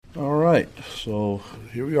So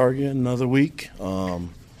here we are again, another week.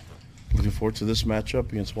 Looking forward to this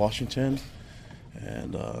matchup against Washington,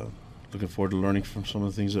 and looking forward to learning from some of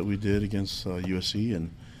the things that we did against USC,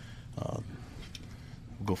 and we'll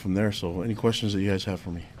go from there. So any questions that you guys have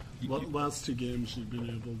for me? Last two games, you've been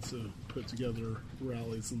able to put together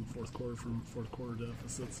rallies in the fourth quarter from fourth quarter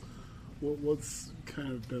deficits. What's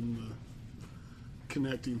kind of been the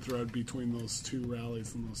connecting thread between those two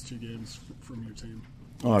rallies and those two games from your team?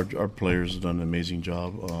 Our players have done an amazing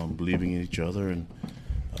job believing in each other and,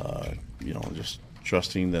 just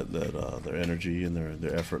trusting that their energy and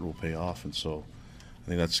their effort will pay off. And so I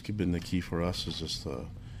think that's been the key for us is just the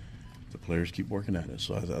players keep working at it.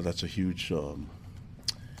 So that's a huge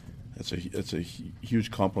it's a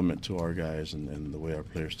huge compliment to our guys and the way our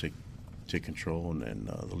players take control and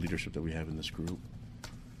the leadership that we have in this group.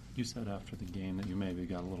 You said after the game that you maybe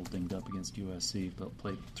got a little dinged up against USC, but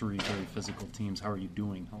played three very physical teams. How are you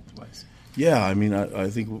doing health-wise? Yeah, I mean, I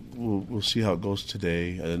think we'll see how it goes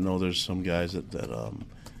today. I know there's some guys that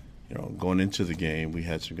going into the game, we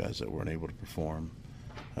had some guys that weren't able to perform,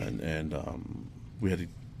 and we had to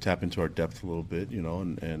tap into our depth a little bit,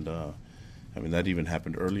 and I mean, that even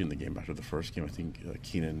happened early in the game. After the first game, I think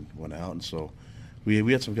Keenan went out, and so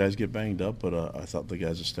we had some guys get banged up, but I thought the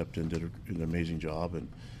guys that stepped in did an amazing job,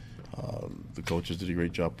 and the coaches did a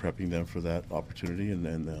great job prepping them for that opportunity, and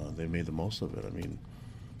then they made the most of it. I mean,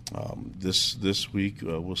 this week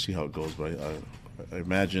we'll see how it goes, but I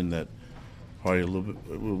imagine that probably a little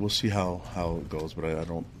bit. We'll see how it goes, but I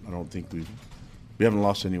don't think we haven't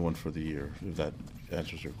lost anyone for the year. If that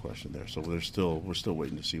answers your question there, so we're still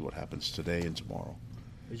waiting to see what happens today and tomorrow.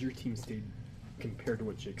 Has your team stayed, compared to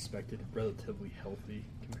what you expected, relatively healthy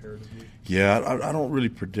comparatively? Yeah, I don't really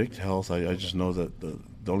predict health. I just know that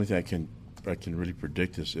the only thing I can really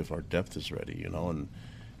predict is if our depth is ready,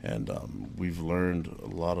 and we've learned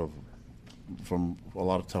from a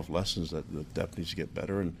lot of tough lessons that the depth needs to get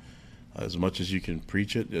better. And as much as you can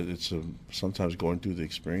preach it, it's sometimes going through the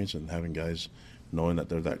experience and having guys knowing that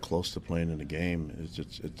they're that close to playing in a game.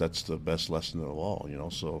 That's the best lesson of all,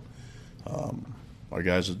 So. Our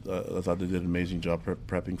guys, I thought they did an amazing job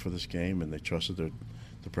prepping for this game, and they trusted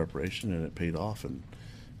the preparation, and it paid off. And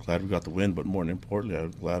glad we got the win, but more importantly,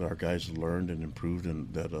 I'm glad our guys learned and improved,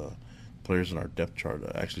 and that players in our depth chart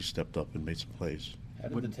actually stepped up and made some plays. How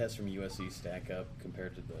did the test from USC stack up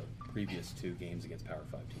compared to the previous two games against Power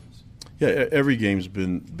 5 teams? Yeah, every game's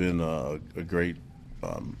been a great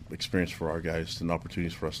experience for our guys, and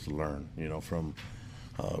opportunities for us to learn. From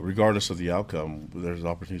regardless of the outcome, there's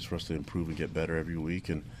opportunities for us to improve and get better every week.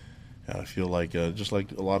 And I feel like just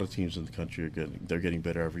like a lot of teams in the country they're getting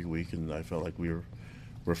better every week. And I felt like we're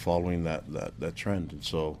following that trend. And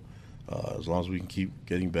so as long as we can keep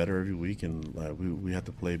getting better every week, and we have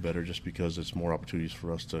to play better just because it's more opportunities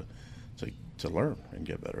for us to learn and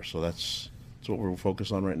get better. So that's what we're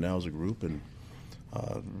focused on right now as a group, and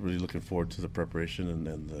really looking forward to the preparation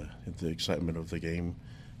and the excitement of the game.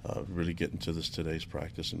 Really getting to today's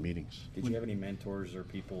practice and meetings. Did you have any mentors or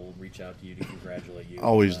people reach out to you to congratulate you?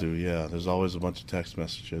 Always do, yeah. There's always a bunch of text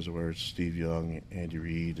messages where it's Steve Young, Andy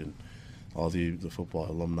Reid, and all the football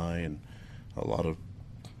alumni, and a lot of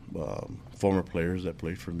former players that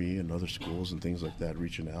played for me and other schools and things like that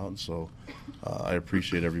reaching out. And so I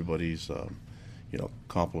appreciate everybody's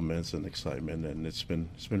compliments and excitement, and it's been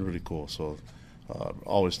really cool. So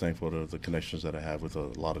always thankful to the connections that I have with a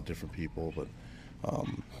lot of different people, but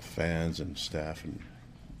fans and staff and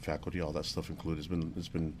faculty, all that stuff included. It's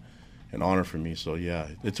been an honor for me. So yeah,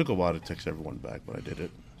 it took a while to text everyone back, but I did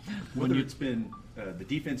it. Whether it's been the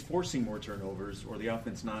defense forcing more turnovers or the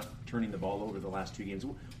offense not turning the ball over the last two games,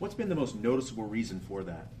 what's been the most noticeable reason for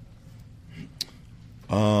that?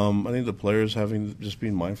 I think the players just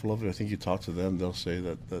being mindful of it. I think you talk to them, they'll say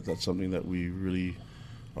that that's something that we really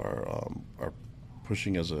are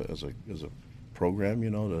pushing as a program,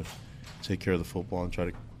 to take care of the football and try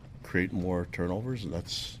to create more turnovers, and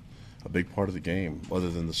that's a big part of the game. Other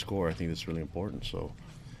than the score, I think that's really important. So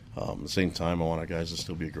at the same time, I want our guys to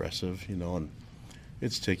still be aggressive, and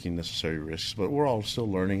it's taking necessary risks. But we're all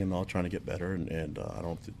still learning and all trying to get better, and I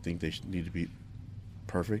don't think they need to be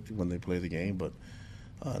perfect when they play the game. But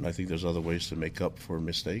and I think there's other ways to make up for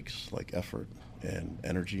mistakes, like effort and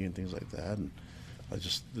energy and things like that. And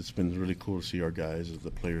it's been really cool to see our guys,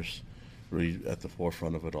 the players, really at the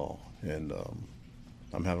forefront of it all, and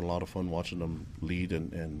I'm having a lot of fun watching them lead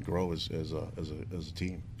and grow as a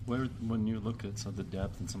team. When you look at some of the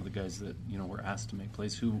depth and some of the guys that were asked to make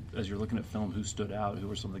plays, who, as you're looking at film, who stood out? Who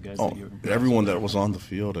were some of the guys that you? Everyone that was on the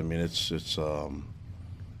field. I mean, it's I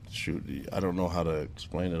don't know how to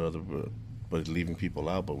explain it but leaving people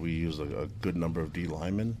out. But we used a good number of D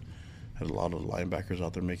linemen, had a lot of linebackers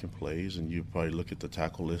out there making plays, and you probably look at the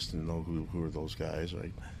tackle list and know who are those guys,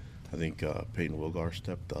 right? I think Peyton Wilgar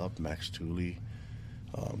stepped up, Max Tooley,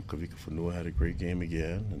 Kavika Fanua had a great game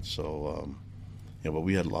again, and so but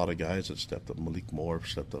we had a lot of guys that stepped up. Malik Moore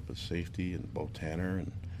stepped up at safety, and Bo Tanner,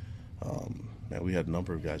 and we had a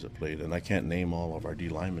number of guys that played, and I can't name all of our D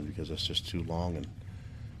linemen because that's just too long and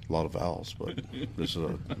a lot of vowels. But this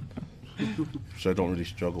is which I don't really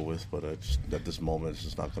struggle with. But at this moment, it's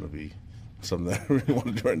just not going to be something that I really want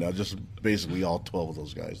to do right now. Just basically, all 12 of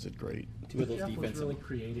those guys did great. Two of those Jeff was defensive. really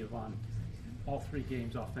creative on all 3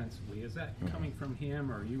 games offensively. Is that coming from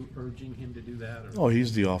him, or are you urging him to do that? Or? Oh,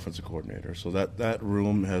 he's the offensive coordinator, so that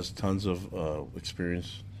room has tons of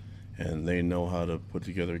experience, and they know how to put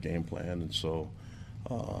together a game plan. And so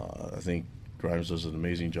I think Grimes does an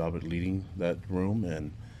amazing job at leading that room,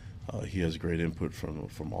 and he has great input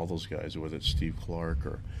from all those guys, whether it's Steve Clark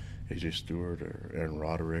or AJ Stewart or Aaron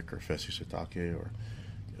Roderick or Kalani Sitake or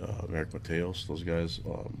Merrick Mateos. Those guys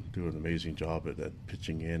do an amazing job at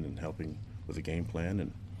pitching in and helping with the game plan,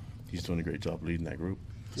 and he's doing a great job leading that group.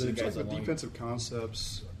 So the Seems guys like the along- defensive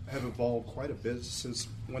concepts have evolved quite a bit since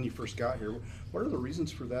when you first got here. What are the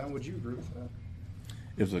reasons for that? Would you agree with that?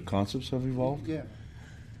 If the concepts have evolved, Yeah.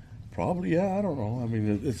 probably, yeah. I don't know. I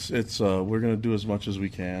mean, it's we're going to do as much as we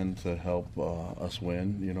can to help us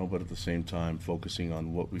win, but at the same time, focusing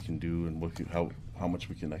on what we can do and how much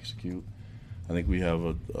we can execute. I think we have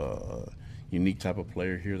a unique type of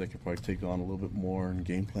player here that could probably take on a little bit more in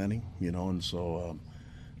game planning, and so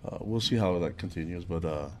we'll see how that continues. But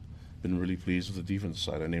been really pleased with the defense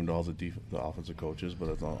side. I named all the offensive coaches,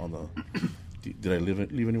 but on the did I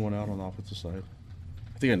leave anyone out on the offensive side?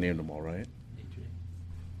 I think I named them all, right?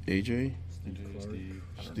 AJ,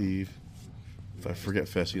 Steve. If I forget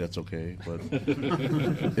Fessy, that's okay. But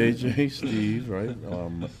AJ, Steve, right?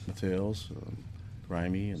 Mateos,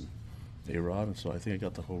 Grimey, and A-Rod, and so I think I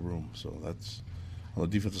got the whole room. So that's on the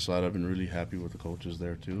defensive side. I've been really happy with the coaches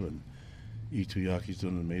there too, and Tuyaki's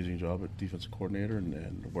doing an amazing job at defensive coordinator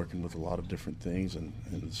and working with a lot of different things and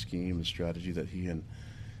the scheme and strategy that he and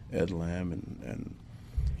Ed Lamb and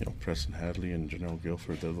Preston Hadley and Janelle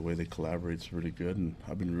Guilford, the way they collaborate is really good, and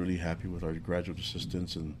I've been really happy with our graduate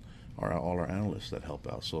assistants and all our analysts that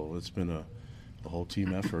help out. So it's been a whole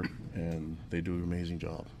team effort, and they do an amazing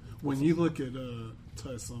job. When you look at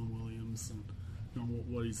Tyson Williams and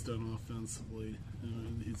what he's done offensively,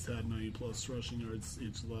 he's had 90-plus rushing yards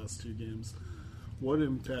each of the last 2 games. What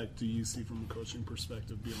impact do you see from a coaching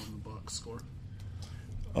perspective beyond the box score?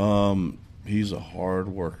 He's a hard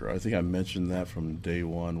worker. I think I mentioned that from day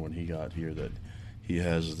one when he got here, that he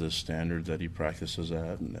has this standard that he practices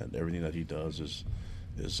at, and that everything that he does is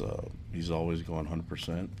he's always going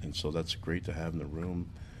 100%, and so that's great to have in the room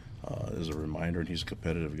as a reminder. And he's a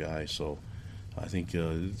competitive guy, so I think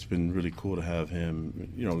it's been really cool to have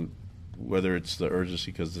him. Whether it's the urgency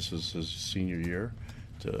because this is his senior year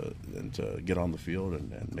to get on the field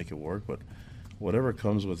and make it work, but whatever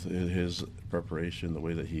comes with his preparation, the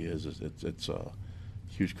way that he is it's a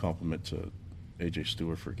huge compliment to AJ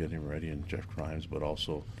Stewart for getting him ready and Jeff Grimes, but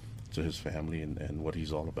also to his family and what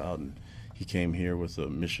he's all about. And he came here with a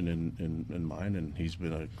mission in mind, and he's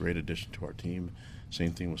been a great addition to our team.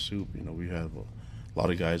 Same thing with Soup. We have a lot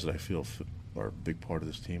of guys that I feel are a big part of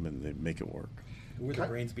this team, and they make it work. Who were the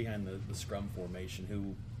brains behind the scrum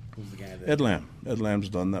formation? Who's the guy that? Ed Lamb. Ed Lamb's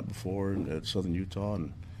done that before at Southern Utah,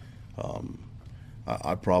 and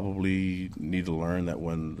I probably need to learn that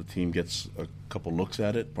when the team gets a couple looks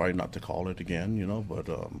at it, probably not to call it again, but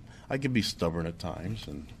I can be stubborn at times,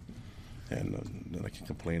 and then I can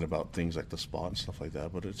complain about things like the spot and stuff like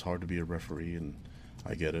that, but it's hard to be a referee, and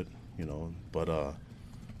I get it, but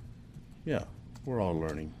yeah, we're all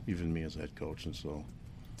learning, even me as a head coach, and so,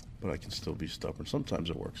 but I can still be stubborn.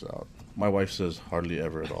 Sometimes it works out. My wife says hardly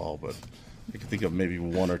ever at all, but I can think of maybe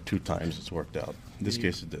 1 or 2 times it's worked out. In this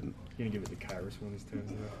case, it didn't. You're going to give it to Kyrus one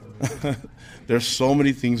of these times? There's so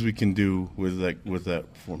many things we can do with that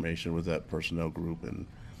formation, with that personnel group, and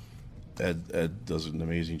Ed does an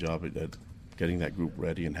amazing job at getting that group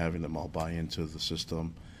ready and having them all buy into the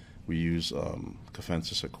system. We use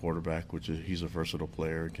Kafensis at quarterback, he's a versatile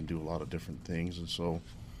player and can do a lot of different things, and so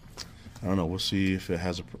I don't know. We'll see if it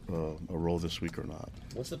has a role this week or not.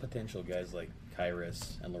 What's the potential guys like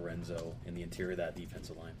Kyrus and Lorenzo in the interior of that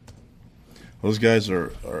defensive line? Those guys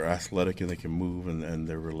are athletic and they can move and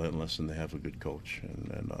they're relentless and they have a good coach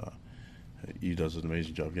and he does an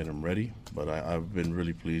amazing job getting them ready. But I've been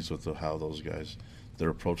really pleased with how those guys, their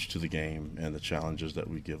approach to the game and the challenges that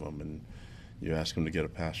we give them. And you ask them to get a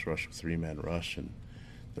pass rush, a 3-man rush, and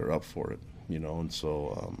they're up for it, And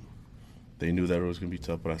so they knew that it was going to be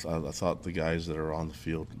tough. But I thought the guys that are on the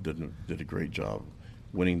field did a great job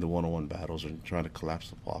winning the one-on-one battles and trying to collapse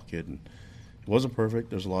the pocket. And it wasn't perfect.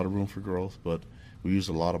 There's a lot of room for growth, but we used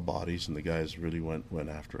a lot of bodies, and the guys really went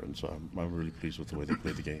after it. And so I'm really pleased with the way they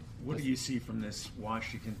played the game. What do you see from this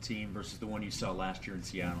Washington team versus the one you saw last year in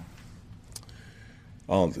Seattle?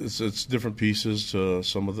 It's different pieces to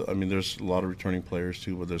some of the. I mean, there's a lot of returning players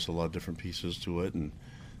too, but there's a lot of different pieces to it. And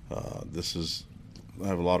I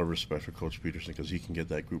have a lot of respect for Coach Peterson because he can get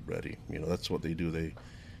that group ready. You know, that's what they do.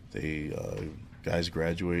 They guys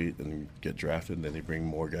graduate and get drafted, and then they bring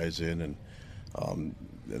more guys in, and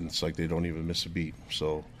it's like they don't even miss a beat.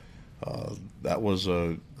 So that was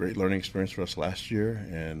a great learning experience for us last year,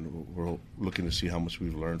 and we're looking to see how much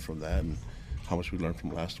we've learned from that and how much we learned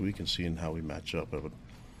from last week and seeing how we match up. I have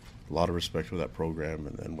a lot of respect for that program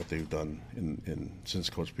and what they've done since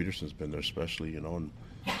Coach Peterson's been there, especially, and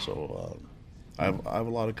so I have a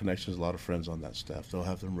lot of connections, a lot of friends on that staff. They'll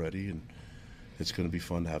have them ready, and it's going to be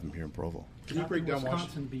fun to have them here in Provo. Can you break down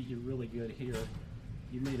Wisconsin beat you really good here.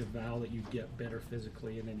 You made a vow that you'd get better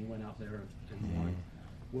physically, and then you went out there and won.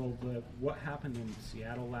 Will what happened in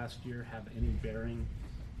Seattle last year have any bearing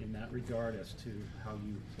in that regard as to how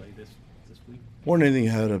you play this week? More than anything,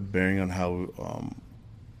 it had a bearing on how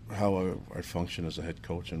I function as a head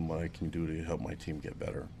coach and what I can do to help my team get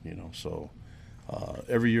better. So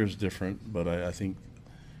every year is different, but I think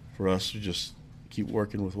for us to just keep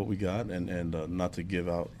working with what we got and not to give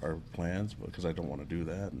out our plans because I don't want to do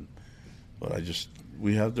that.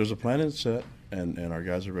 But there's a plan in set, and our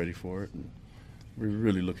guys are ready for it, and we're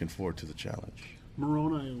really looking forward to the challenge.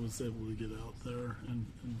 Moroni was able to get out there and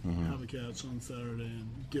have a catch on Saturday, and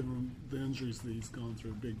given the injuries that he's gone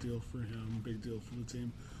through, big deal for him, big deal for the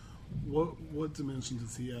team. What dimension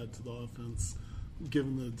does he add to the offense,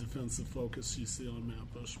 given the defensive focus you see on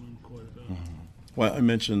Matt Bushman quite a bit? Well, I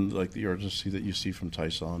mentioned the urgency that you see from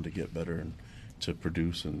Tyson to get better and to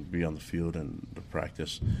produce and be on the field and to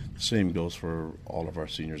practice. The same goes for all of our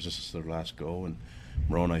seniors. This is their last go, and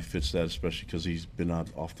Moroni fits that, especially because he's been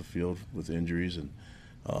off the field with injuries, and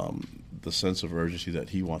the sense of urgency that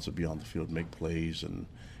he wants to be on the field, make plays, and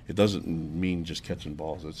it doesn't mean just catching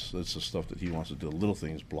balls. It's the stuff that he wants to do, little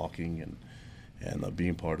things, blocking and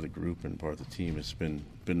being part of the group and part of the team. It's been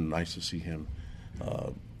nice to see him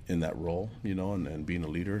in that role, and being a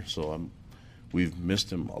leader. So we've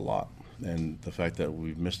missed him a lot, and the fact that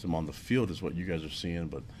we've missed him on the field is what you guys are seeing.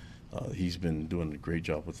 But he's been doing a great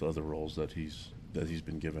job with the other roles that he's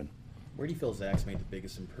been given. Where do you feel Zach's made the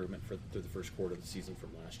biggest improvement through the first quarter of the season from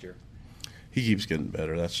last year? He keeps getting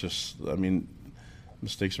better. That's just,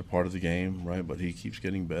 mistakes are part of the game, right? But he keeps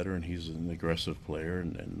getting better, and he's an aggressive player,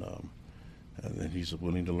 and he's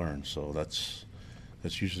willing to learn. So that's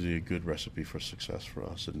usually a good recipe for success for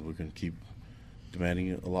us, and we're going to keep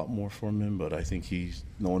demanding a lot more from him. But I think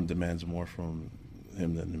no one demands more from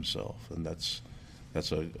him than himself, and that's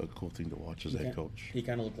a cool thing to watch as a head coach. He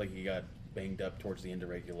kind of looked like he got banged up towards the end of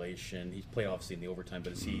regulation. He's played obviously in the overtime,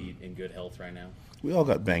 but is he in good health right now? We all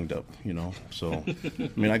got banged up, So,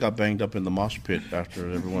 I got banged up in the mosh pit after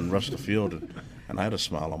everyone rushed the field, and I had a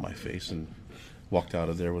smile on my face and walked out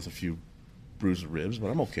of there with a few bruised ribs, but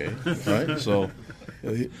I'm okay, right? So,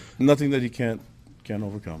 nothing that he can't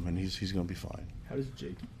overcome, and he's going to be fine. How does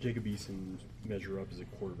Jacob Eason measure up as a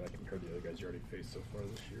quarterback compared to the other guys you already faced so far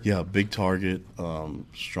this year? Yeah, big target,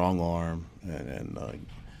 strong arm, and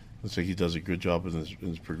looks like he does a good job in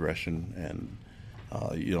his progression. And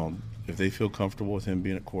if they feel comfortable with him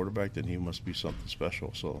being a quarterback, then he must be something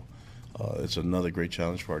special. So it's another great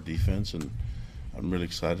challenge for our defense, and I'm really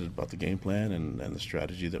excited about the game plan and the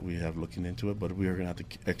strategy that we have looking into it. But we are going to have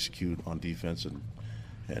to execute on defense, and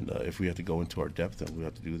if we have to go into our depth, then we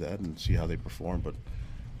have to do that and see how they perform. But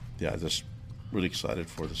yeah, just really excited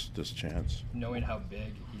for this chance. Knowing how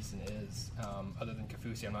big Eason is, other than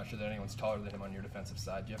Kafusi, I'm not sure that anyone's taller than him on your defensive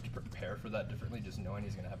side. Do you have to prepare for that differently, just knowing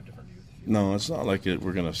he's going to have a different view of the field? No, it's not like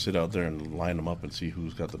we're going to sit out there and line them up and see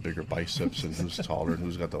who's got the bigger biceps and who's taller and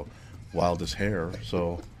who's got the wildest hair.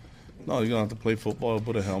 So, no, you're going to have to play football,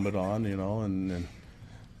 put a helmet on, and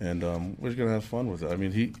we're just going to have fun with it. I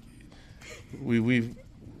mean,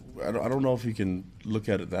 I don't know if you can look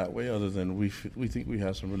at it that way, other than we think we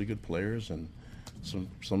have some really good players and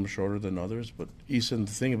some shorter than others. But Eason,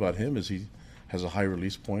 the thing about him is he has a high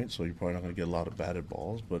release point, so you're probably not going to get a lot of batted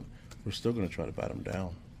balls, but we're still going to try to bat him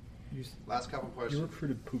down. Last couple questions. You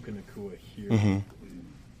recruited Puka Nacua here. Mm-hmm.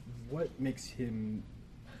 What makes him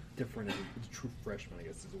different as a true freshman, I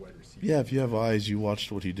guess, as a wide receiver? Yeah, if you have eyes, you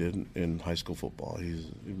watched what he did in high school football. He's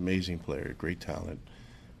an amazing player, great talent.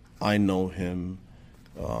 I know him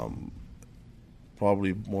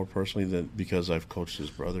probably more personally than because I've coached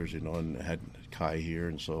his brothers, and had Kai here,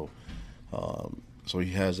 and so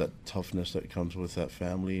he has that toughness that comes with that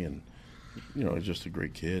family, and he's just a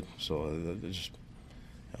great kid. So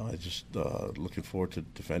I just looking forward to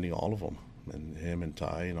defending all of them, and him and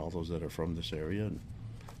Ty and all those that are from this area, and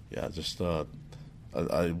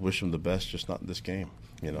I wish him the best, just not in this game,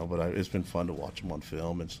 But it's been fun to watch him on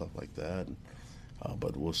film and stuff like that. And,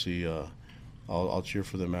 but we'll see. I'll cheer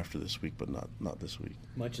for them after this week, but not this week.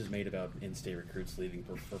 Much is made about in-state recruits leaving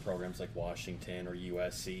for programs like Washington or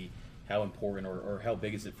USC. How important or how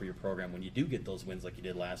big is it for your program when you do get those wins like you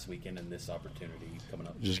did last weekend and this opportunity coming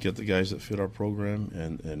up? Just get the guys that fit our program,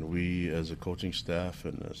 and we as a coaching staff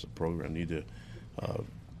and as a program need to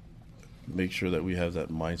make sure that we have that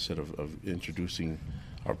mindset of introducing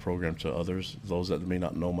our program to others, those that may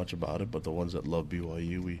not know much about it, but the ones that love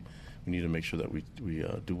BYU, we need to make sure that we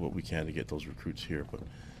do what we can to get those recruits here. But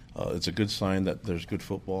it's a good sign that there's good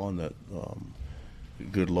football and that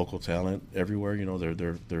good local talent everywhere.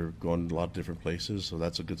 They're going to a lot of different places, so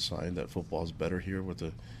that's a good sign that football is better here with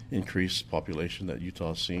the increased population that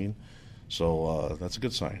Utah's seen. So that's a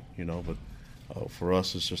good sign, But for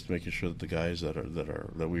us, it's just making sure that the guys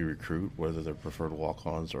that we recruit, whether they're preferred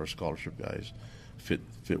walk-ons or scholarship guys, fit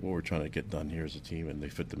what we're trying to get done here as a team, and they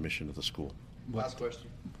fit the mission of the school. Last question.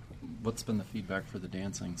 What's been the feedback for the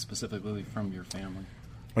dancing, specifically from your family?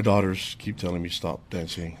 My daughters keep telling me stop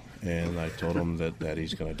dancing, and I told them that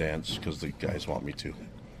Daddy's going to dance because the guys want me to.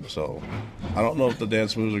 So I don't know if the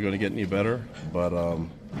dance moves are going to get any better, but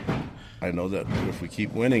I know that if we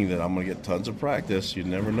keep winning, that I'm going to get tons of practice. You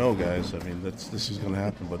never know, guys. I mean, this is going to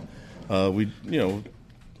happen, but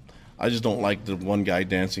I just don't like the one guy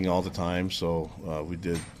dancing all the time. So we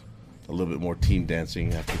did a little bit more team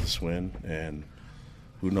dancing after this win, and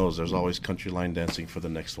who knows? There's always country line dancing for the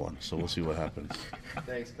next one. So we'll see what happens.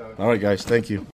 Thanks, Coach. All right, guys. Thank you.